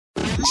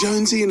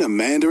Jonesy and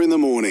Amanda in the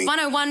morning.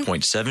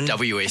 101.7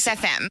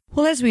 WSFM.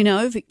 Well, as we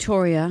know,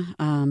 Victoria,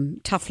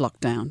 tough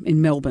lockdown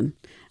in Melbourne.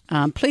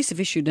 Police have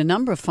issued a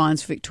number of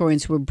fines for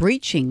Victorians who are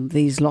breaching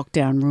these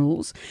lockdown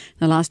rules in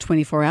the last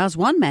 24 hours.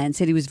 One man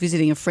said he was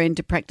visiting a friend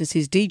to practice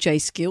his DJ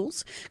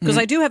skills because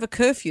they do have a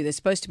curfew. They're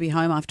supposed to be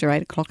home after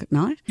 8 o'clock at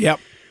night. Yep.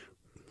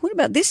 What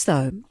about this,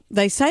 though?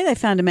 They say they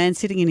found a man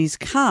sitting in his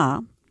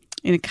car,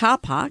 in a car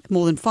park,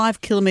 more than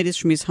 5 kilometres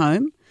from his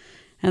home.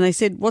 And they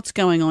said, what's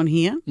going on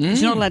here? Because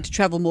you're not allowed to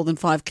travel more than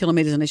 5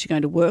 kilometres unless you're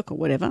going to work or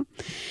whatever.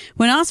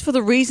 When asked for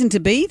the reason to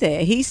be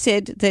there, he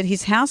said that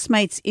his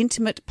housemate's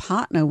intimate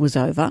partner was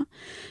over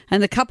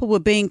and the couple were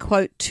being,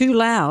 quote, too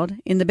loud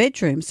in the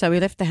bedroom. So he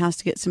left the house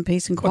to get some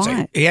peace and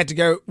quiet. He had to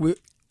go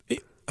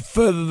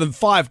further than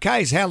 5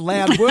 Ks. How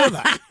loud were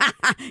they?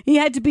 He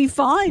had to be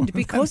fined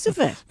because of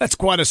it. That's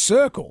quite a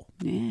circle.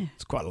 Yeah.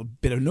 It's quite a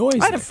bit of noise.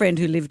 I had a friend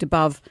who lived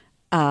above...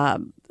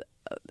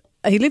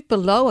 he lived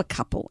below a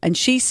couple and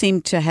she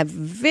seemed to have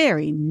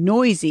very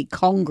noisy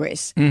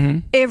congress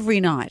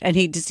every night. And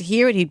he'd just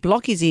hear it, he'd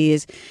block his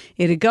ears.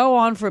 It'd go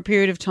on for a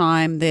period of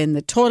time, then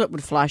the toilet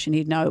would flush and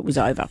he'd know it was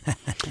over.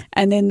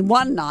 And then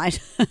one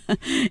night,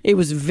 it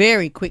was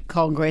very quick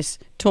congress,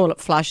 toilet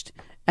flushed,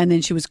 and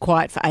then she was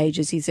quiet for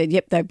ages. He said,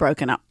 yep, they've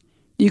broken up.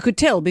 You could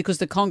tell because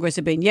the congress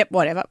had been, yep,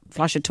 whatever,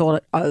 flush a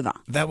toilet, over.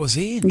 That was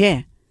it?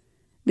 Yeah.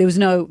 There's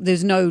no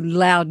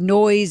loud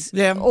noise.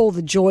 Yeah. All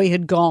the joy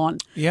had gone.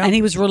 Yeah. And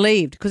he was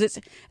relieved because it's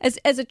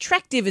as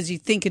attractive as you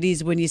think it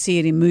is when you see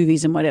it in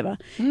movies and whatever.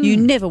 You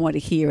never want to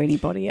hear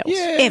anybody else,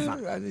 ever. I don't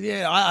want to hear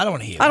that. I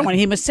don't want to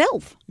hear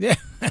myself. Yeah.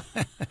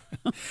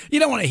 You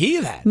don't want to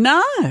hear that.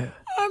 No. I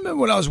remember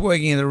when I was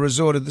working in the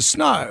resort of the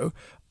Snow,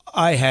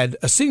 I had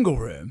a single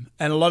room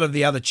and a lot of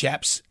the other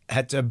chaps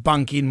had to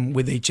bunk in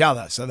with each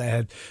other. So they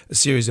had a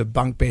series of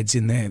bunk beds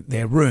in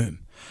their room.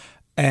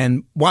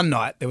 And one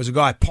night there was a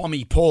guy,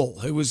 Pommy Paul,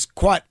 who was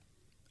quite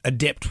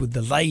adept with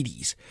the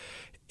ladies.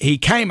 He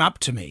came up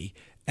to me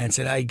and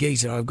said, "Hey,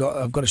 geezer, I've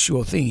got a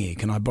sure thing here.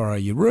 Can I borrow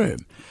your room?"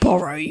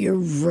 Borrow your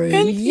room.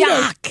 And,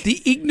 yuck.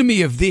 The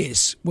ignominy of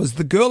this was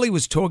the girl he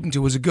was talking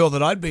to was a girl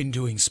that I'd been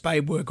doing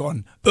spade work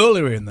on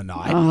earlier in the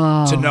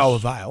night to no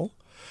avail.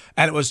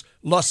 And it was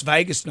Las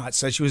Vegas night,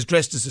 so she was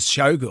dressed as a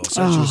showgirl.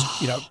 So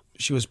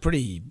she was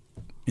pretty,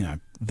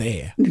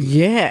 there.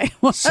 Yeah.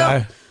 Well,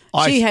 So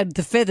she had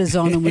the feathers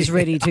on and was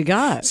ready to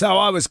go. So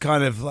I was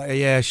kind of like,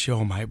 yeah,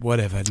 sure, mate,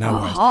 whatever, no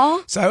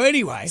worries. So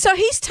anyway. So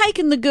he's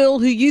taken the girl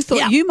who you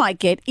thought you might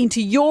get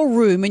into your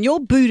room and you're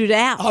booted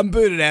out. I'm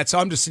booted out, so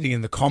I'm just sitting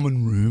in the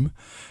common room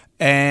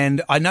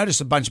and I noticed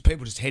a bunch of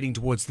people just heading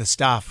towards the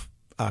staff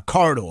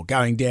corridor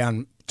going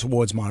down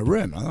towards my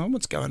room. I thought,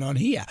 what's going on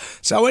here?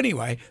 So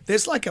anyway,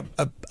 there's like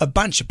a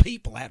bunch of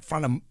people out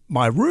front of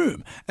my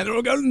room and they're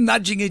all going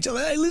nudging each other.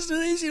 Hey, listen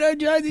to this,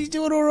 Jonesy's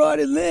doing all right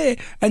in there.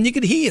 And you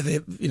could hear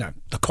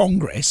the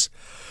Congress.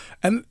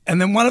 And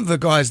then one of the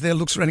guys there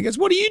looks around and goes,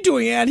 "What are you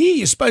doing out here?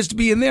 You're supposed to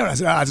be in there." And I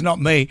said, "It's not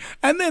me."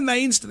 And then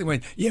they instantly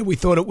went, "Yeah, we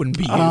thought it wouldn't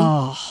be you."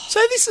 Oh. So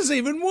this is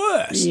even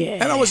worse. Yeah.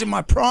 And I was in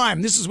my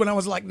prime. This is when I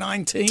was like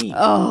 19.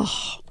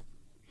 Oh.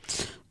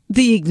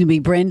 The ignominy,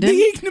 Brendan.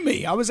 The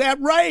ignominy. I was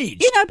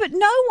outraged. But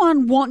no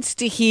one wants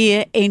to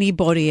hear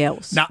anybody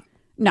else.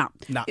 No.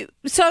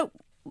 So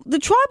the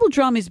tribal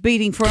drum is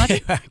beating for...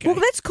 Okay. Well,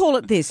 let's call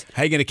it this.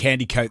 How are you going to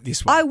candy coat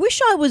this one? I wish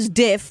I was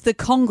deaf, the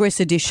Congress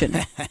edition.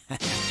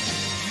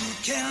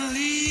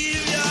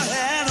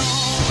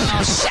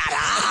 Shut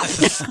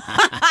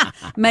up.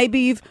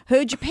 Maybe you've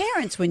heard your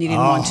parents when you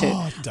didn't want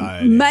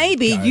to.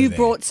 Maybe you've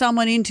brought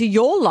someone into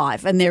your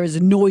life and they're as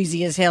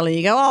noisy as hell and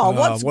you go,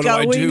 what's what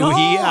going do I do on?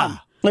 here?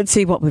 Let's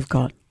see what we've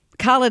got.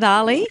 Khaled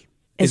Ali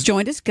has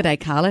joined us. G'day,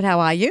 Khaled. How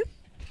are you?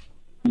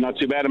 Not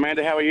too bad,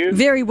 Amanda. How are you?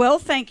 Very well,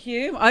 thank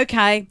you.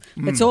 Okay,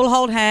 let's all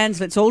hold hands.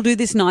 Let's all do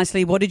this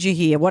nicely. What did you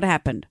hear? What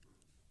happened?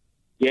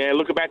 Yeah,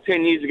 look, about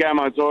 10 years ago,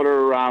 my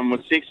daughter was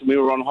 6 and we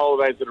were on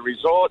holidays at a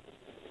resort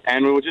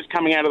and we were just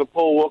coming out of the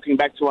pool, walking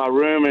back to our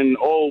room, and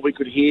all we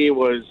could hear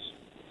was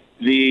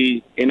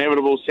the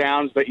inevitable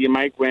sounds that you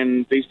make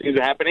when these things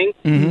are happening.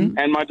 Mm-hmm.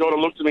 And my daughter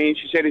looked at me and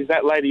she said, "Is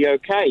that lady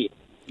okay?"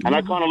 And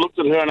I kind of looked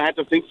at her and I had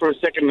to think for a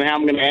second how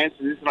I'm going to answer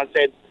this. And I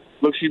said,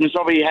 "Look, she was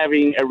probably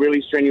having a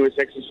really strenuous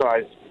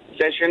exercise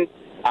session."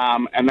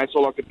 And that's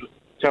all I could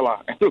tell her.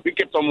 And we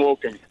kept on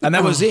walking. And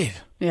that was it?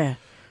 Yeah.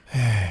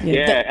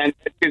 Yeah, and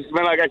it's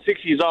when I got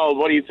 6 years old,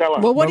 what do you tell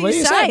her? Well, what do you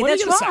say?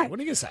 That's right. What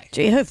are you going to say?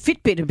 Gee, her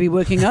Fitbit would be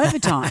working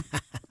overtime.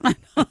 But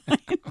why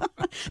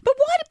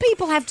do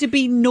people have to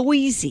be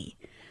noisy?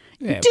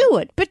 Yeah. Do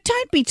it, but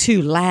don't be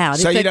too loud.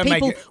 So you that don't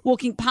people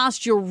walking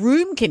past your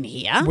room can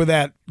hear.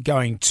 Without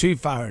going too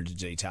far into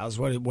details,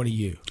 what are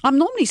you? I'm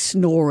normally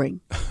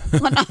snoring.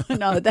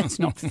 No, that's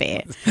not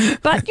fair.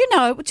 But,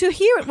 to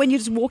hear it when you're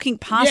just walking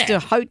past a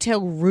hotel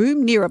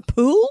room near a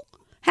pool,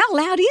 how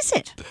loud is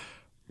it?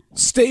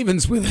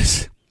 Stephen's with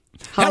us.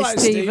 Hi, Hello,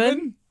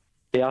 Stephen.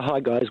 Yeah, hi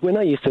guys. When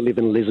I used to live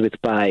in Elizabeth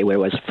Bay, where I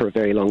was for a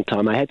very long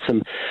time, I had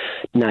some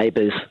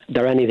neighbours. They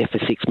were only there for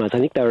 6 months. I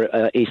think they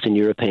were Eastern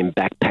European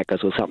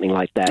backpackers or something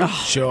like that.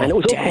 Sure. And it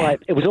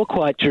was all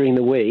quiet during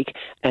the week.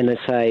 And they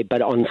say,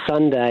 but on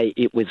Sunday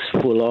it was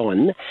full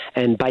on.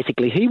 And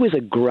basically, he was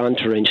a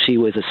grunter and she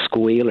was a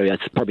squealer.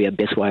 That's probably the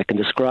best way I can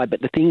describe.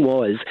 But the thing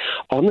was,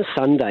 on the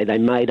Sunday they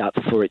made up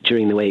for it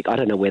during the week. I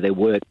don't know where they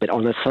worked, but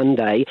on a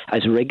Sunday,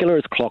 as regular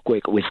as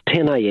clockwork, it was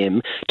 10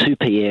 a.m., 2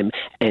 p.m.,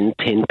 and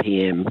 10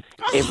 p.m.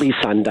 every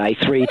Sunday,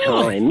 3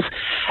 times.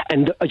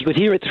 And you could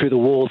hear it through the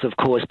walls, of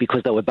course,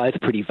 because they were both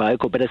pretty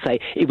vocal. But I say,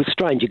 it was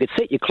strange. You could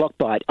set your clock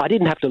by it. I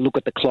didn't have to look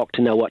at the clock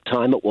to know what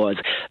time it was.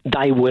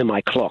 They were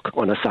my clock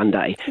on a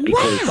Sunday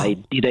because they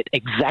did it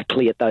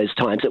exactly at those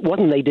times. It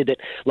wasn't they did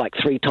it like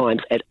 3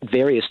 times at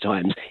various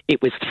times.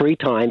 It was 3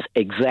 times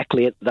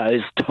exactly at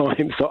those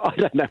times. So I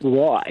don't know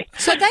why.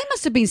 So they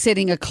must have been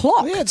setting a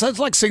clock. Yeah, so it's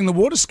like seeing the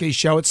water ski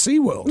show at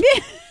SeaWorld.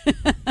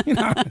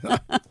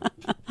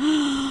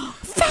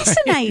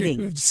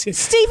 Fascinating.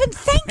 Stephen,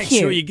 thank Make you.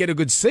 sure you get a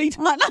good seat.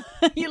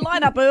 You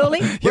line up early,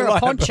 wear a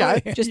poncho,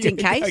 just in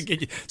case.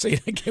 So you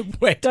don't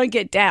get wet. Don't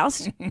get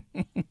doused.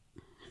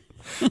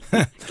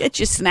 Get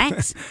your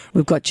snacks.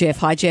 We've got Jeff.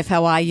 Hi, Jeff.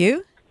 How are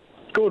you?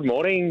 Good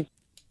morning.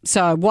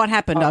 So what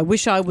happened? I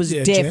wish I was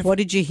deaf. Jeff. What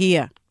did you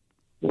hear?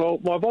 Well,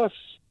 my boss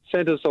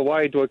sent us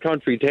away to a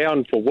country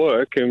town for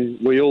work, and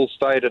we all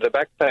stayed at a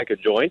backpacker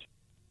joint.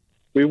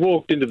 We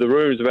walked into the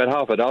rooms, about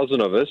half a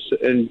dozen of us,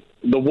 and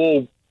the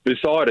wall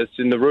beside us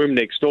in the room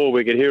next door,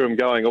 we could hear them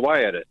going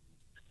away at it.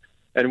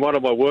 And one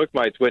of my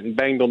workmates went and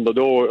banged on the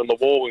door on the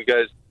wall and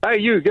goes, "Hey,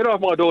 you, get off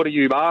my daughter,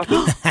 you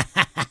bastard."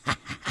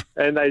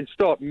 And they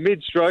stopped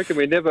mid-stroke, and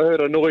we never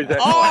heard a noise that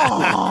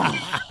night.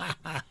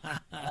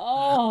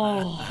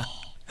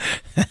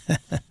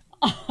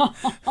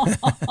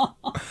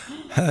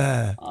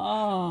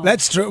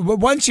 That's true. But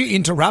once you're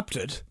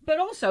interrupted, But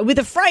also with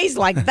a phrase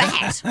like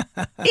that,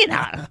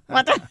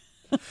 what the...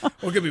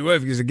 well, it could be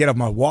worse because I get off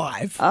my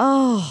wife.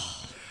 Oh,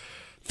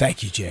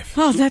 Thank you, Jeff.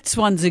 that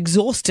one's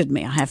exhausted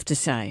me, I have to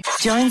say.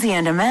 Jonesy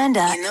and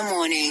Amanda. In the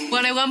morning.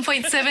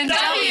 101.7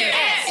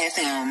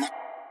 WFM.